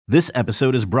This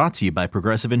episode is brought to you by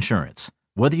Progressive Insurance.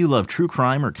 Whether you love true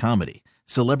crime or comedy,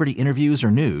 celebrity interviews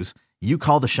or news, you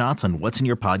call the shots on what's in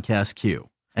your podcast queue.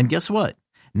 And guess what?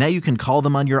 Now you can call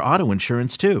them on your auto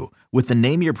insurance too with the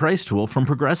Name Your Price tool from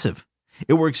Progressive.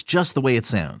 It works just the way it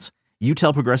sounds. You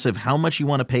tell Progressive how much you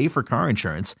want to pay for car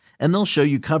insurance, and they'll show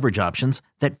you coverage options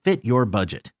that fit your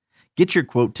budget. Get your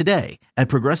quote today at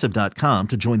Progressive.com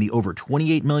to join the over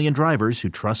 28 million drivers who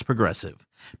trust Progressive.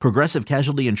 Progressive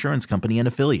Casualty Insurance Company and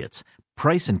Affiliates.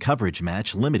 Price and coverage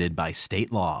match limited by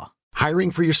state law. Hiring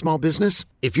for your small business?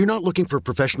 If you're not looking for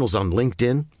professionals on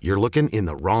LinkedIn, you're looking in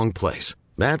the wrong place.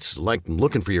 That's like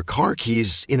looking for your car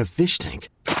keys in a fish tank.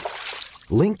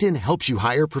 LinkedIn helps you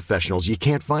hire professionals you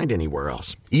can't find anywhere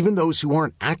else, even those who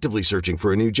aren't actively searching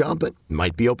for a new job but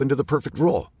might be open to the perfect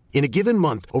role. In a given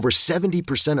month, over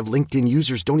 70% of LinkedIn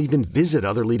users don't even visit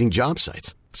other leading job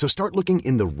sites. So start looking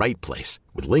in the right place.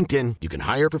 With LinkedIn, you can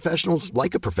hire professionals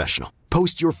like a professional.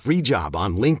 Post your free job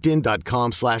on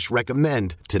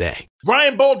linkedin.com/recommend today.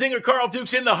 Brian Baldinger, Carl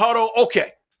Dukes in the huddle.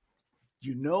 Okay.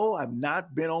 You know I've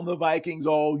not been on the Vikings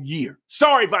all year.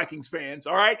 Sorry, Vikings fans,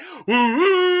 all right?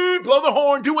 Blow the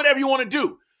horn, do whatever you want to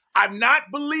do. I've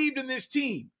not believed in this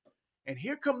team. And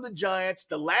here come the Giants.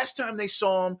 The last time they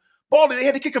saw them, Baldy, they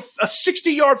had to kick a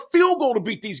 60-yard field goal to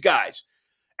beat these guys.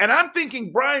 And I'm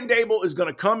thinking Brian Daboll is going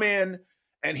to come in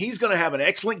and he's going to have an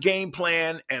excellent game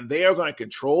plan and they are going to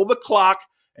control the clock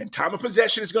and time of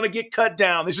possession is going to get cut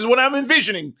down. This is what I'm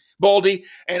envisioning, Baldy.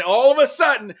 And all of a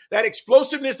sudden, that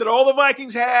explosiveness that all the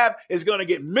Vikings have is going to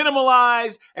get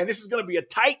minimalized and this is going to be a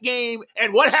tight game.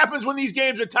 And what happens when these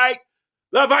games are tight?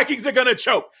 The Vikings are going to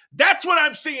choke. That's what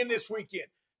I'm seeing this weekend.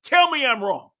 Tell me I'm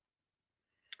wrong.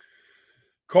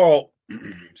 Carl,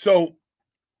 so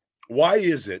why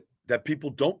is it that people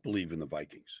don't believe in the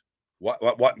Vikings? Why?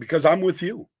 Because I'm with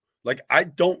you. Like,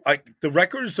 the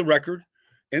record is the record.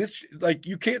 And it's like,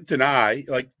 you can't deny,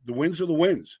 like, the wins are the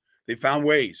wins. They found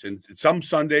ways. And some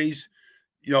Sundays,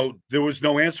 you know, there was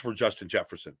no answer for Justin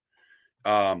Jefferson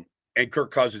and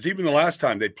Kirk Cousins. Even the last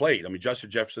time they played, I mean, Justin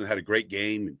Jefferson had a great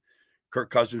game. And Kirk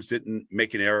Cousins didn't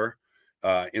make an error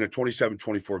in a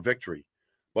 27-24 victory.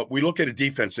 But we look at a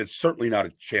defense that's certainly not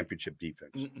a championship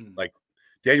defense. Like,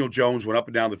 Daniel Jones went up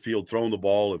and down the field throwing the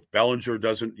ball. If Bellinger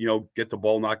doesn't, you know, get the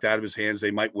ball knocked out of his hands,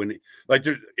 they might win it. Like,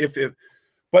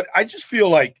 but I just feel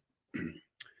like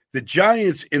the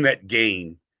Giants in that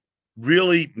game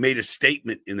really made a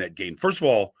statement in that game. First of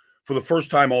all, for the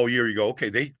first time all year, you go, okay,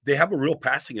 they have a real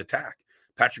passing attack.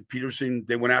 Patrick Peterson,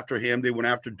 they went after him. They went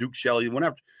after Duke Shelley. They went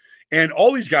after, and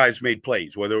all these guys made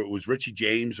plays, whether it was Richie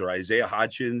James or Isaiah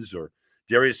Hodgins or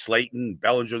Darius Slayton,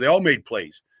 Bellinger, they all made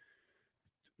plays.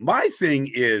 My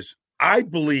thing is, I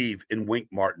believe in Wink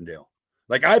Martindale.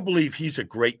 Like, I believe he's a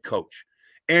great coach.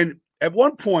 And at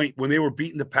one point, when they were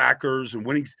beating the Packers and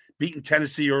beating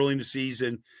Tennessee early in the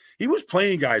season, he was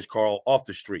playing guys, Carl, off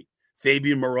the street.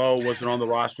 Fabian Moreau wasn't on the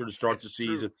roster to start the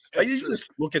season. Like, you just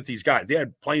look at these guys. They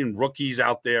had playing rookies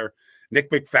out there. Nick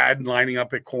McFadden lining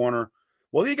up at corner.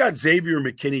 Well, they got Xavier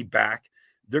McKinney back.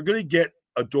 They're going to get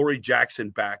Adoree Jackson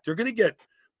back. They're going to get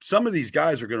some of these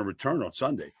guys are going to return on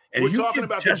Sunday. And we're talking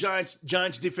about the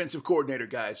Giants defensive coordinator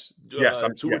guys. Yes,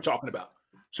 that's who we're talking about.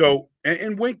 So,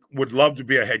 and Wink would love to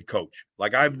be a head coach.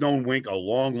 Like, I've known Wink a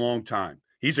long, long time.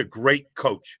 He's a great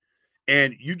coach.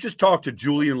 And you just talk to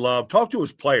Julian Love, talk to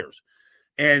his players,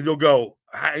 and they'll go,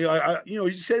 you know,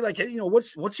 you say, like, hey, you know,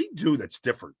 what's he do that's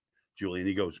different, Julian?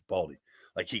 He goes, Baldy.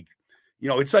 Like, you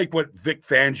know, it's like what Vic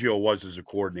Fangio was as a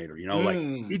coordinator, you know, like,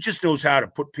 he just knows how to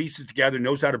put pieces together,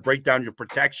 knows how to break down your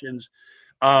protections.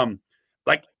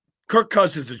 Like, Kirk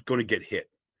Cousins is going to get hit,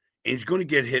 and he's going to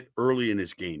get hit early in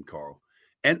his game, Carl.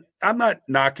 And I'm not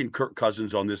knocking Kirk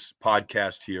Cousins on this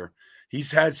podcast here.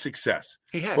 He's had success.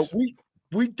 He has. But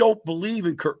we don't believe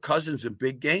in Kirk Cousins in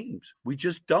big games. We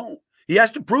just don't. He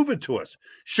has to prove it to us.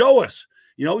 Show us.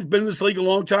 You know, he's been in this league a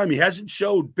long time. He hasn't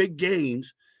showed big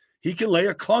games. He can lay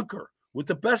a clunker with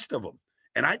the best of them.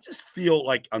 And I just feel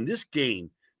like on this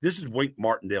game, this is Wink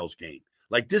Martindale's game.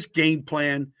 Like, this game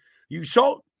plan, you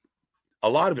saw a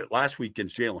lot of it last week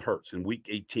against Jalen Hurts in week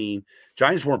 18.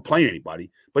 Giants weren't playing anybody,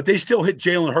 but they still hit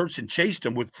Jalen Hurts and chased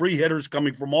him with free hitters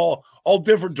coming from all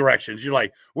different directions. You're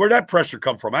like, where'd that pressure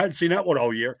come from? I hadn't seen that one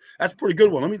all year. That's a pretty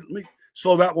good one. Let me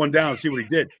slow that one down and see what he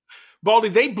did. Baldy,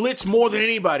 they blitz more than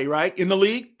anybody, right? In the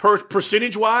league,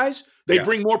 percentage-wise, they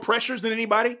bring more pressures than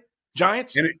anybody.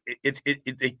 Giants, and it's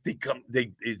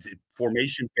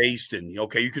formation based, and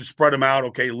okay, you can spread them out.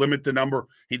 Okay, limit the number.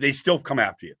 They still come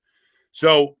after you.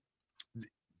 So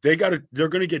they're going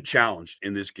to get challenged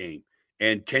in this game.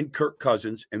 And can Kirk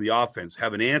Cousins and the offense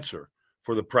have an answer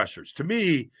for the pressures? To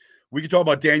me, we can talk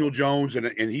about Daniel Jones,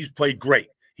 and he's played great.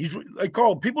 He's like,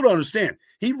 Carl, people don't understand.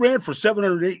 He ran for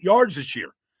 708 yards this year.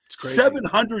 It's crazy.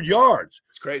 700 yards.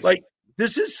 It's crazy. Like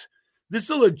this is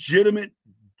a legitimate,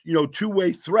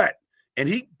 two-way threat. And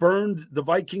he burned the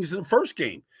Vikings in the first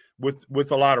game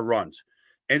with a lot of runs.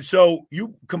 And so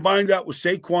you combine that with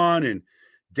Saquon and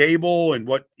Dable and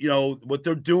what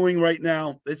they're doing right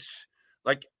now. It's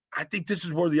like, I think this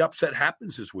is where the upset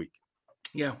happens this week.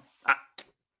 Yeah.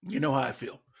 You know how I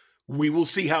feel. We will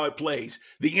see how it plays.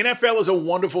 The NFL is a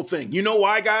wonderful thing. You know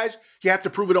why, guys? You have to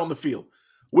prove it on the field.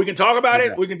 We can talk about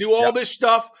it. We can do all this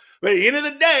stuff. But at the end of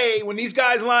the day, when these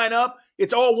guys line up,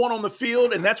 it's all one on the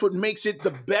field, and that's what makes it the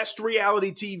best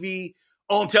reality TV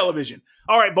on television.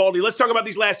 All right, Baldy, let's talk about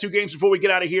these last two games before we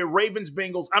get out of here. Ravens,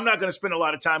 Bengals. I'm not going to spend a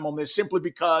lot of time on this simply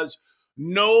because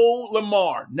no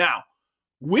Lamar. Now,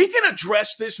 we can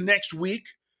address this next week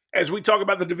as we talk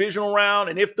about the divisional round,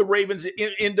 and if the Ravens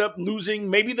end up losing,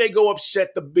 maybe they go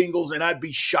upset the Bengals, and I'd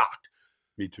be shocked.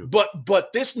 Me too.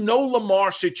 But this no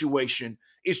Lamar situation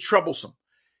is troublesome.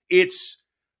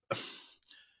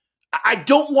 I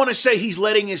don't want to say he's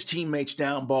letting his teammates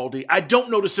down, Baldy. I don't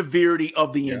know the severity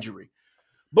of the injury.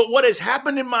 But what has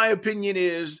happened, in my opinion,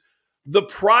 is the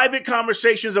private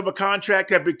conversations of a contract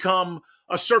have become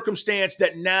a circumstance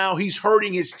that now he's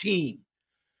hurting his team.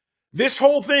 This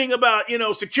whole thing about,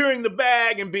 securing the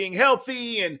bag and being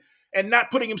healthy and not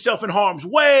putting himself in harm's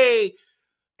way,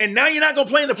 and now you're not going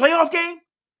to play in the playoff game?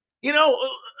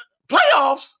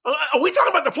 Playoffs? Are we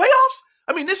talking about the playoffs?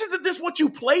 I mean, isn't this what you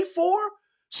play for?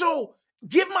 So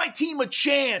give my team a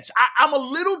chance. I'm a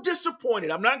little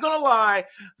disappointed. I'm not going to lie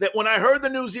that when I heard the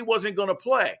news he wasn't going to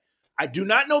play, I do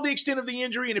not know the extent of the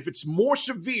injury. And if it's more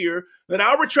severe, then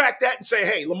I'll retract that and say,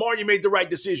 hey, Lamar, you made the right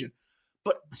decision.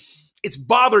 But it's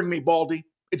bothering me, Baldy.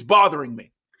 It's bothering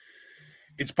me.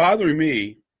 It's bothering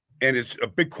me, and it's a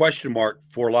big question mark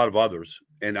for a lot of others.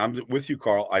 And I'm with you,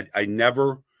 Carl. I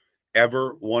never,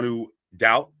 ever want to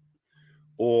doubt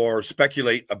or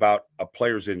speculate about a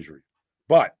player's injury.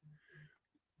 But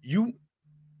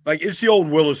it's the old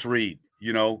Willis Reed,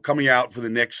 coming out for the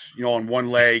Knicks, on one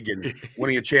leg and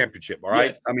winning a championship. All right.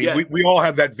 Yes, I mean, we all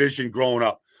have that vision growing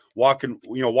up, watching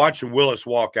Willis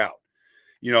walk out,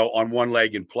 on one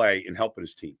leg and play and helping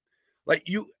his team.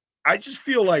 I just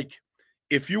feel like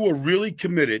if you were really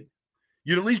committed,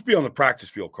 you'd at least be on the practice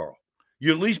field, Carl.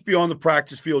 You'd at least be on the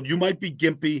practice field. You might be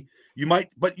gimpy.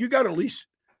 But you got to at least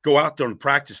go out there on the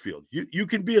practice field. You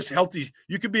can be as healthy.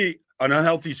 You could be an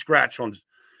unhealthy scratch on,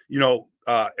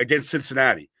 against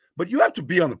Cincinnati, but you have to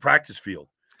be on the practice field.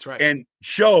 That's right. And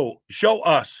show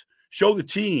the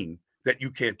team that you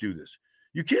can't do this.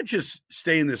 You can't just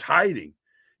stay in this hiding,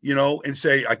 and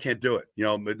say, I can't do it.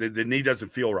 The knee doesn't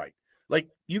feel right.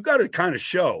 You got to kind of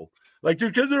show,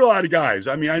 because there are a lot of guys.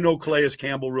 I mean, I know Calais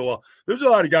Campbell real well. There's a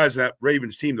lot of guys in that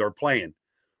Ravens team that are playing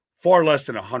far less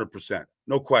than 100%.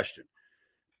 No question.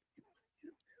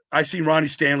 I've seen Ronnie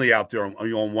Stanley out there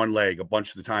on one leg a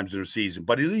bunch of the times in the season,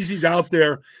 but at least he's out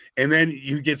there, and then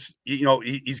he gets,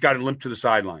 he's got to limp to the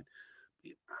sideline.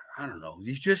 I don't know.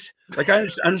 He's just I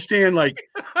understand, I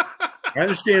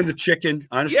understand the chicken.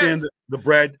 I understand the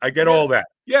bread. I get all that.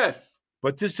 Yes.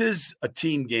 But this is a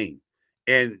team game,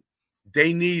 and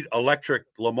they need electric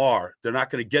Lamar. They're not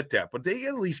going to get that, but they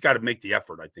at least got to make the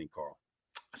effort, I think, Carl.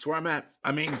 That's where I'm at.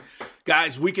 I mean,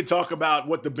 guys, we can talk about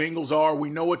what the Bengals are. We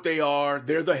know what they are.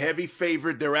 They're the heavy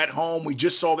favorite. They're at home. We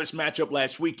just saw this matchup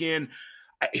last weekend.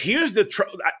 Here's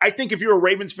I think if you're a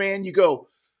Ravens fan, you go,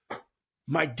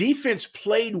 my defense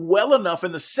played well enough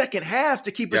in the second half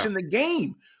to keep us in the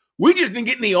game. We just didn't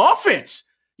get in the offense,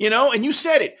 and you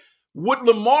said it. Would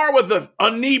Lamar with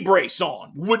a knee brace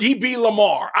on, would he be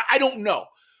Lamar? I don't know.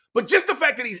 But just the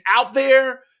fact that he's out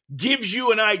there gives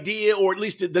you an idea, or at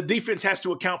least the defense has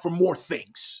to account for more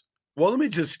things. Well, let me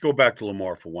just go back to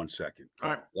Lamar for 1 second.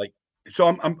 All right.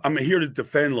 So I'm here to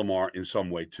defend Lamar in some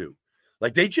way too.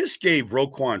 They just gave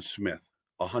Roquan Smith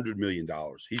 $100 million.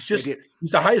 He's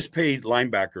the highest paid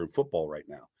linebacker in football right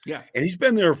now. Yeah. And he's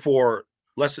been there for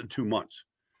less than 2 months.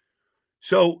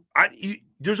 So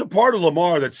there's a part of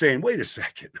Lamar that's saying, wait a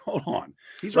second, hold on.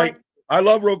 He's right. I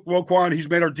love Roquan. He's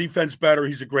made our defense better.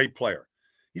 He's a great player.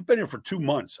 He's been here for 2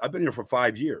 months. I've been here for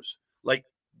 5 years.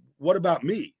 What about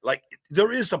me?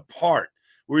 There is a part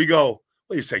where you go,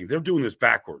 wait a second, they're doing this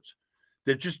backwards.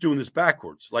 They're just doing this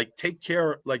backwards. Take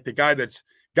care, the guy that's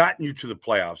gotten you to the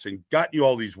playoffs and gotten you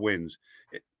all these wins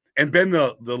and been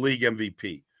the league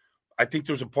MVP. I think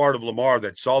there's a part of Lamar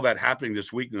that saw that happening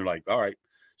this week, and they're like, all right,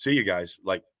 see you guys.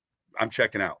 I'm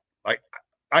checking out.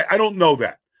 I don't know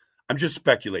that. I'm just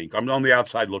speculating. I'm on the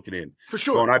outside looking in. For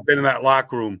sure. And I've been in that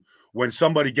locker room when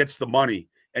somebody gets the money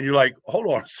and you're like, hold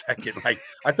on a second.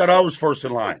 I thought I was first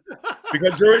in line.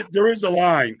 because there is a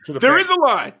line to the There pay. is a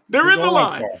line. There is a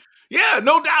line. Carl. Yeah,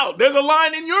 no doubt. There's a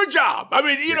line in your job. I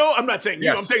mean, you know, I'm not saying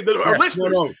you, I'm saying our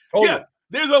listeners. No, totally. Yeah,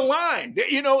 there's a line,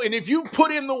 you know, and if you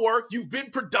put in the work, you've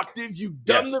been productive, you've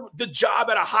done the job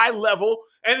at a high level,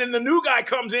 and then the new guy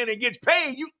comes in and gets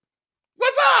paid,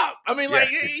 what's up? I mean, like,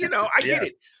 you know, I get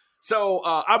it. So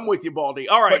I'm with you, Baldy.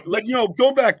 All right. But you know,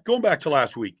 going back to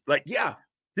last week, like,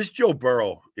 this Joe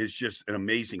Burrow is just an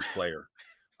amazing player.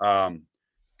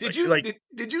 Did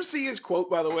you see his quote,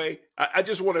 by the way? I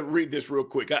just want to read this real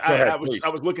quick. I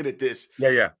was looking at this.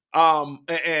 Yeah.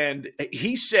 And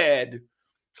he said,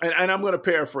 and I'm going to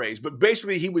paraphrase, but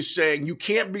basically he was saying you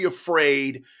can't be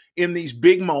afraid in these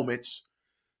big moments.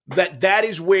 That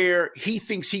is where he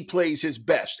thinks he plays his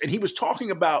best. And he was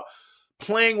talking about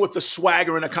playing with a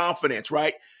swagger and a confidence,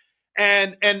 right?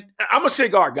 And I'm a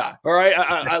cigar guy, all right?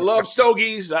 I love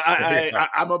stogies.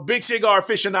 I'm a big cigar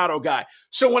aficionado guy.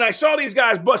 So when I saw these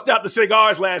guys bust out the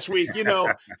cigars last week, you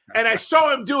know, and I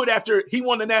saw him do it after he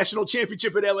won the national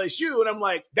championship at LSU, and I'm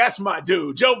like, that's my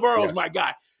dude. Joe Burrow's my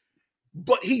guy.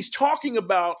 But he's talking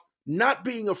about not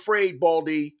being afraid,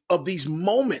 Baldy, of these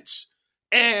moments.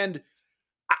 And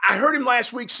I heard him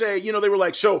last week say, you know, they were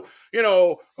like, so, you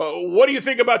know, what do you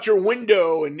think about your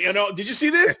window? And, you know, did you see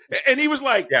this? And he was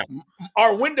like,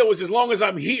 our window is as long as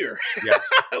I'm here.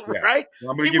 Right?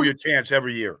 Well, I'm going to give you a chance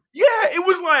every year. Yeah. It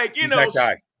was like, you know, that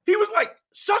guy. He was like,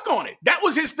 suck on it. That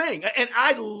was his thing. And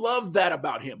I love that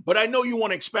about him. But I know you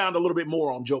want to expound a little bit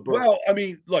more on Joe Burrow. Well, I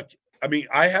mean, look,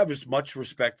 I have as much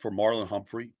respect for Marlon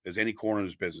Humphrey as any corner in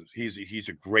his business. He's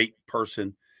a great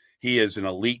person. He is an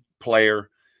elite player.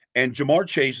 And Jamar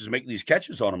Chase is making these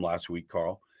catches on him last week,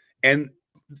 Carl. And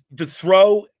the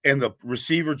throw and the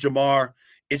receiver, Jamar,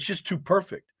 it's just too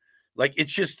perfect. Like,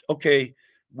 it's just, okay,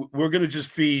 we're going to just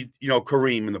feed, you know,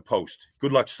 Kareem in the post.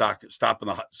 Good luck stopping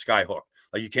the sky hook.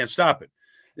 Like, you can't stop it.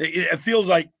 It feels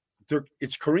like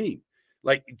it's Kareem.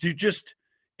 Like,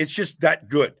 it's just that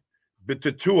good. But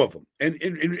the two of them. And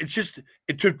it's just,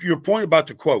 to your point about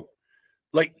the quote,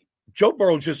 like, Joe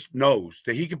Burrow just knows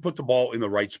that he can put the ball in the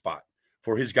right spot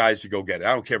for his guys to go get it.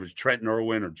 I don't care if it's Trenton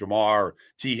Irwin or Jamar or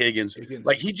T. Higgins.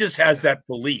 Like, he just has that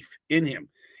belief in him.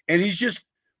 And he's just,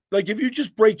 like, if you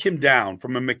just break him down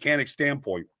from a mechanic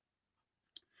standpoint,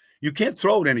 you can't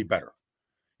throw it any better.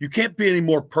 You can't be any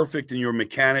more perfect in your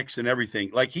mechanics and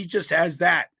everything. Like, he just has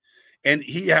that. And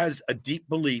he has a deep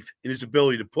belief in his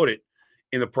ability to put it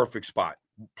in the perfect spot,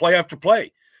 play after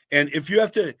play. And if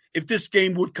this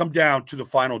game would come down to the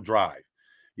final drive,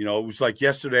 you know, it was like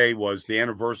yesterday was the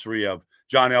anniversary of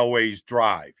John Elway's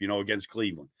drive, you know, against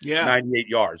Cleveland. 98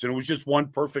 yards. And it was just one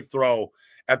perfect throw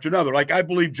after another. Like, I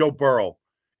believe Joe Burrow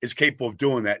is capable of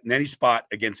doing that in any spot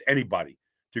against anybody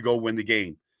to go win the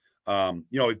game. You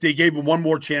know, if they gave him one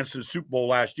more chance in the Super Bowl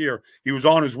last year, he was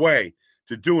on his way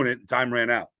to doing it, and time ran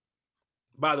out.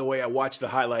 By the way, I watched the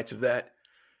highlights of that.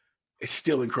 It's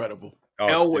still incredible.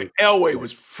 Oh, Elway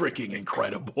was freaking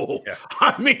incredible. Yeah.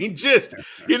 I mean, just,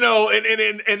 you know,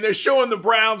 and they're showing the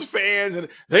Browns fans, and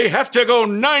they have to go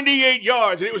 98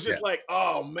 yards. And it was just like,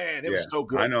 oh, man, it was so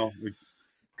good. I know.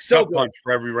 So gut punch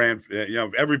for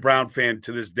every Brown fan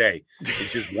to this day.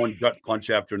 It's just one gut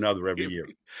punch after another every year.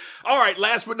 All right,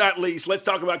 last but not least, let's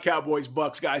talk about Cowboys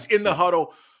Bucks, guys. In the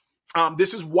huddle,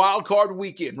 this is wild card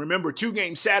weekend. Remember, 2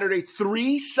 games Saturday,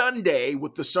 3 Sunday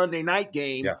with the Sunday night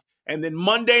game. Yeah. And then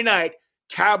Monday night,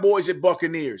 Cowboys at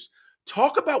Buccaneers.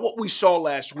 Talk about what we saw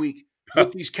last week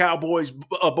with these Cowboys,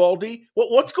 Baldy.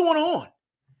 What's going on?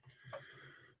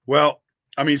 Well,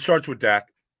 I mean, it starts with Dak.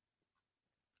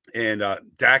 And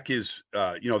Dak is,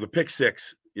 you know, the pick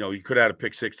six. You know, he could have had a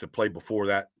pick six to play before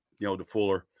that, you know, to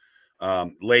Fuller.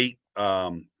 Late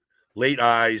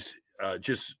eyes,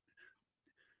 just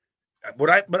 – But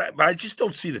I just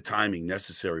don't see the timing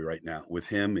necessary right now with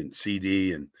him and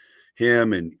CD and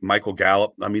him and Michael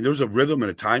Gallup. I mean, there's a rhythm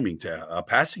and a timing to a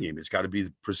passing game. It's got to be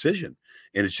precision,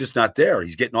 and it's just not there.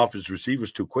 He's getting off his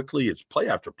receivers too quickly. It's play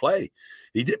after play.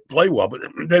 He did play well, but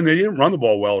then they didn't run the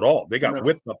ball well at all. They got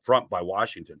whipped up front by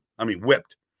Washington. I mean,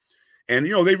 whipped. And,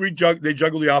 you know, they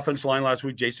juggled the offensive line last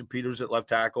week. Jason Peters at left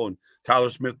tackle, and Tyler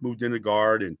Smith moved into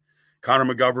guard, and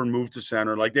Connor McGovern moved to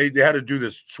center. Like, they had to do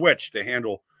this switch to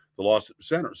handle the loss at the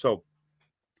center. So,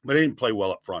 but they didn't play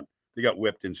well up front. They got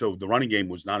whipped, and so the running game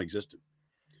was non-existent.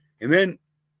 And then,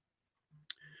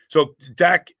 so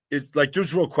Dak, like,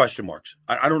 there's real question marks.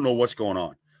 I don't know what's going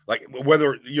on. Like,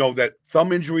 whether, you know, that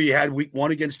thumb injury he had week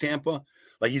 1 against Tampa,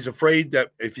 like, he's afraid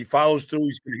that if he follows through,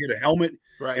 he's going to hit a helmet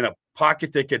in a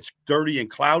pocket that gets dirty and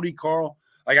cloudy, Carl.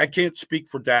 Like, I can't speak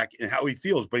for Dak and how he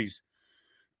feels, but he's,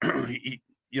 he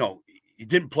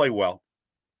didn't play well.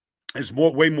 It's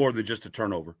way more than just a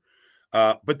turnover.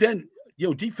 But then,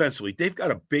 defensively, they've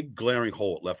got a big glaring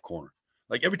hole at left corner.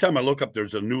 Like every time I look up,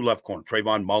 there's a new left corner.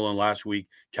 Trayvon Mullen last week,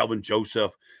 Kelvin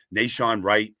Joseph, Nashawn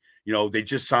Wright. They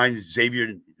just signed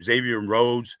Xavier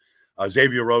Rhodes.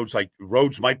 Xavier Rhodes, like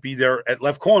Rhodes might be there at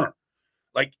left corner.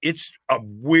 Like it's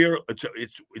weird.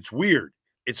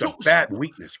 It's a bad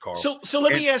weakness, Carl. So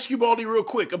let me ask you, Baldy, real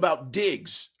quick about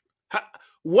Diggs.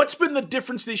 What's been the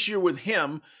difference this year with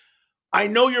him? I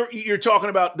know you're talking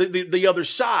about the other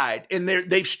side, and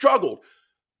they've struggled.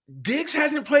 Diggs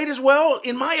hasn't played as well,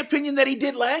 in my opinion, that he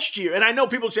did last year. And I know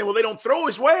people saying, well, they don't throw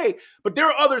his way, but there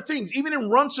are other things, even in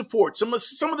run support, some of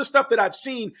the stuff that I've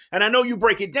seen, and I know you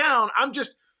break it down.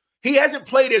 He hasn't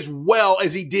played as well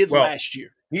as he did last year.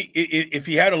 If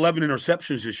he had 11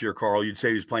 interceptions this year, Carl, you'd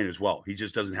say he's playing as well. He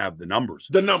just doesn't have the numbers.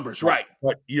 Right.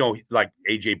 But, like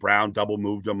A.J. Brown double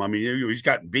moved him. I mean, he's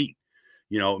gotten beat.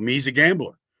 He's a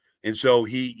gambler. And so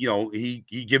he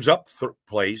gives up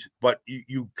plays, but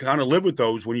you kind of live with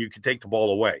those when you can take the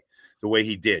ball away the way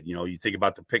he did. You think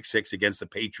about the pick six against the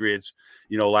Patriots,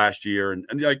 last year.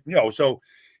 So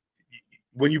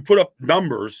when you put up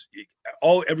numbers,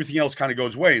 everything else kind of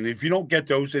goes away. And if you don't get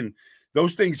those, and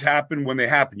those things happen when they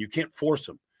happen, you can't force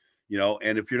them,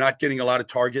 and if you're not getting a lot of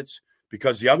targets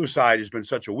because the other side has been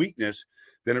such a weakness,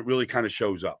 then it really kind of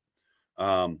shows up.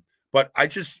 But I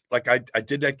just, I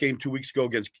did that game 2 weeks ago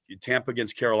against Tampa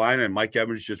against Carolina, and Mike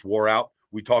Evans just wore out.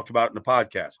 We talked about it in the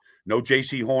podcast. No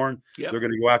J.C. Horn. Yep. They're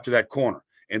going to go after that corner.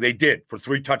 And they did for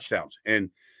 3 touchdowns. And,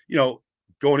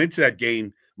 going into that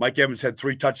game, Mike Evans had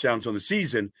 3 touchdowns on the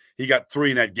season. He got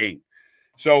 3 in that game.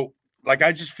 So,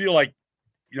 I just feel like,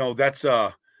 that's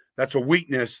a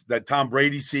weakness that Tom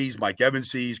Brady sees, Mike Evans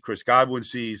sees, Chris Godwin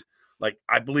sees.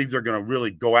 I believe they're going to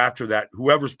really go after that.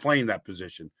 Whoever's playing that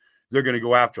position, they're going to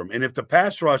go after him. And if the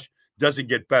pass rush doesn't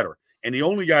get better, and the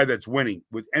only guy that's winning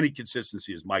with any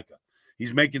consistency is Micah,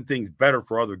 he's making things better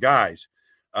for other guys.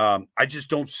 I just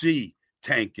don't see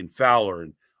Tank and Fowler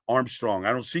and Armstrong.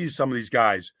 I don't see some of these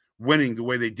guys winning the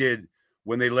way they did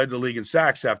when they led the league in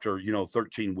sacks after,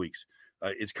 13 weeks.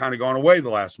 It's kind of gone away the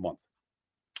last month.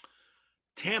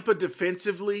 Tampa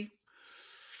defensively,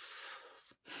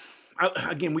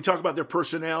 again, we talk about their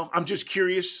personnel. I'm just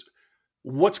curious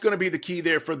what's going to be the key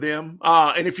there for them.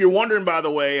 And if you're wondering, by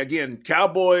the way, again,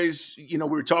 Cowboys, we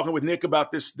were talking with Nick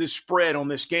about this spread on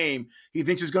this game. He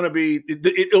thinks it's going to be,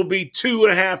 it'll be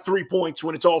 2.5, 3 points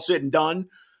when it's all said and done.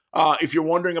 If you're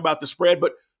wondering about the spread,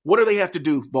 but what do they have to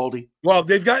do, Baldy? Well,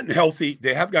 they've gotten healthy.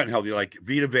 They have gotten healthy.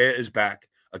 Vita Vea is back.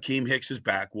 Akeem Hicks is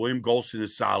back. William Golston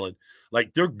is solid.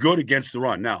 They're good against the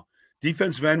run. Now,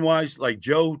 defensive end-wise,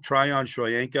 Joe Tryon,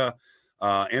 Shoyinka,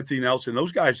 Anthony Nelson,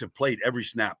 those guys have played every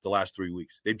snap the last 3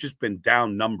 weeks. They've just been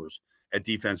down numbers at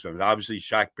defensive end. Obviously,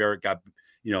 Shaq Barrett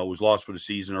was lost for the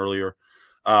season earlier.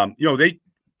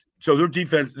 So their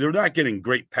defense, they're not getting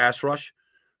great pass rush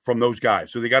from those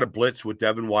guys. So they got to blitz with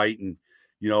Devin White, and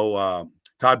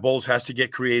Todd Bowles has to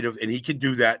get creative, and he can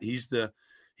do that. He's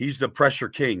the pressure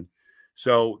king.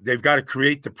 So they've got to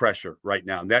create the pressure right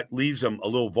now, and that leaves them a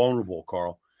little vulnerable,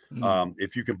 Carl.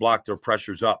 If you can block their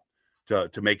pressures up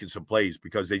to making some plays,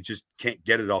 because they just can't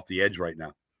get it off the edge right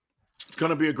now. It's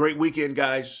going to be a great weekend,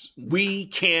 guys. We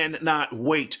cannot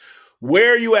wait.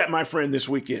 Where are you at, my friend, this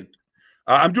weekend?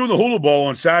 I'm doing the Hula Bowl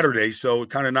on Saturday, so it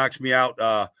kind of knocks me out.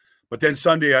 But then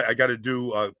Sunday, I got to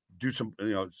do some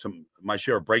my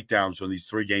share of breakdowns on these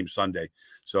 3 games Sunday.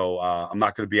 So I'm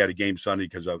not going to be at a game Sunday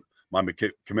because of my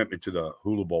commitment to the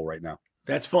Hula Bowl right now.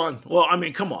 That's fun. Well, I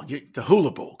mean, come on, the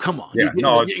Hula Bowl. Come on. Yeah,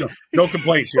 no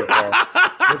complaints here, Carl.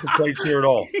 No complaints here at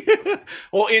all.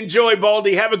 Well, enjoy,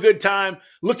 Baldy. Have a good time.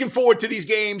 Looking forward to these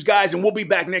games, guys, and we'll be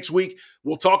back next week.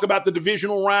 We'll talk about the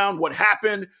divisional round, what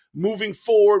happened moving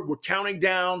forward. We're counting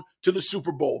down to the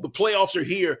Super Bowl. The playoffs are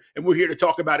here, and we're here to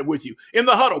talk about it with you. In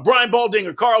the Huddle, Brian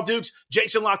Baldinger, Carl Dukes,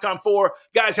 Jason Lock-on-4.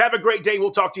 Guys, have a great day.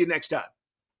 We'll talk to you next time.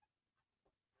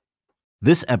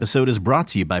 This episode is brought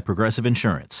to you by Progressive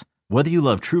Insurance. Whether you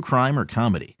love true crime or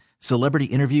comedy, celebrity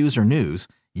interviews or news,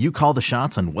 you call the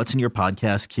shots on what's in your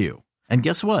podcast queue. And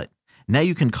guess what? Now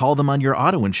you can call them on your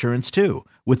auto insurance too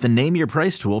with the Name Your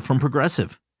Price tool from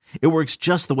Progressive. It works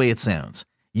just the way it sounds.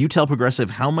 You tell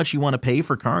Progressive how much you want to pay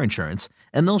for car insurance,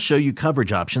 and they'll show you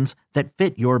coverage options that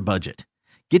fit your budget.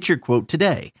 Get your quote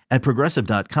today at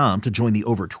Progressive.com to join the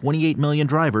over 28 million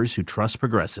drivers who trust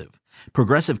Progressive.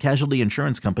 Progressive Casualty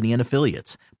Insurance Company and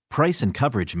Affiliates. Price and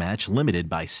coverage match limited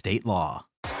by state law.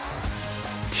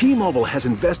 T-Mobile has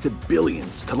invested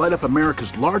billions to light up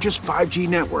America's largest 5G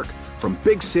network, from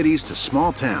big cities to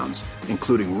small towns,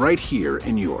 including right here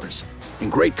in yours.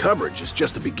 And great coverage is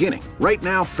just the beginning. Right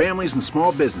now, families and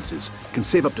small businesses can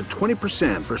save up to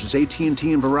 20% versus AT&T and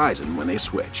Verizon when they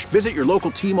switch. Visit your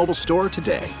local T-Mobile store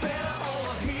today.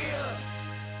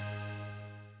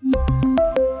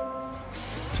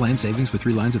 Plan savings with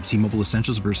 3 lines of T-Mobile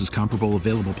Essentials versus comparable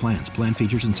available plans. Plan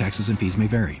features and taxes and fees may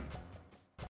vary.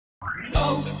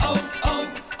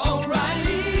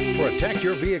 O'Reilly. Protect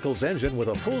your vehicle's engine with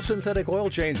a full synthetic oil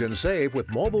change and save with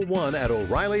Mobil 1 at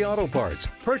O'Reilly Auto Parts.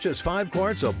 Purchase 5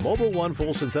 quarts of Mobil 1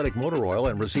 full synthetic motor oil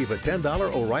and receive a $10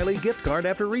 O'Reilly gift card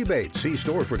after rebate. See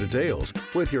store for details.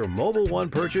 With your Mobil 1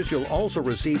 purchase, you'll also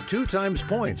receive 2 times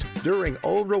points during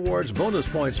O Rewards Bonus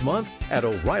Points Month at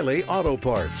O'Reilly Auto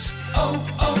Parts.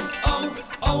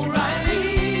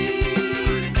 O'Reilly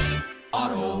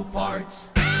Auto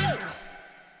Parts.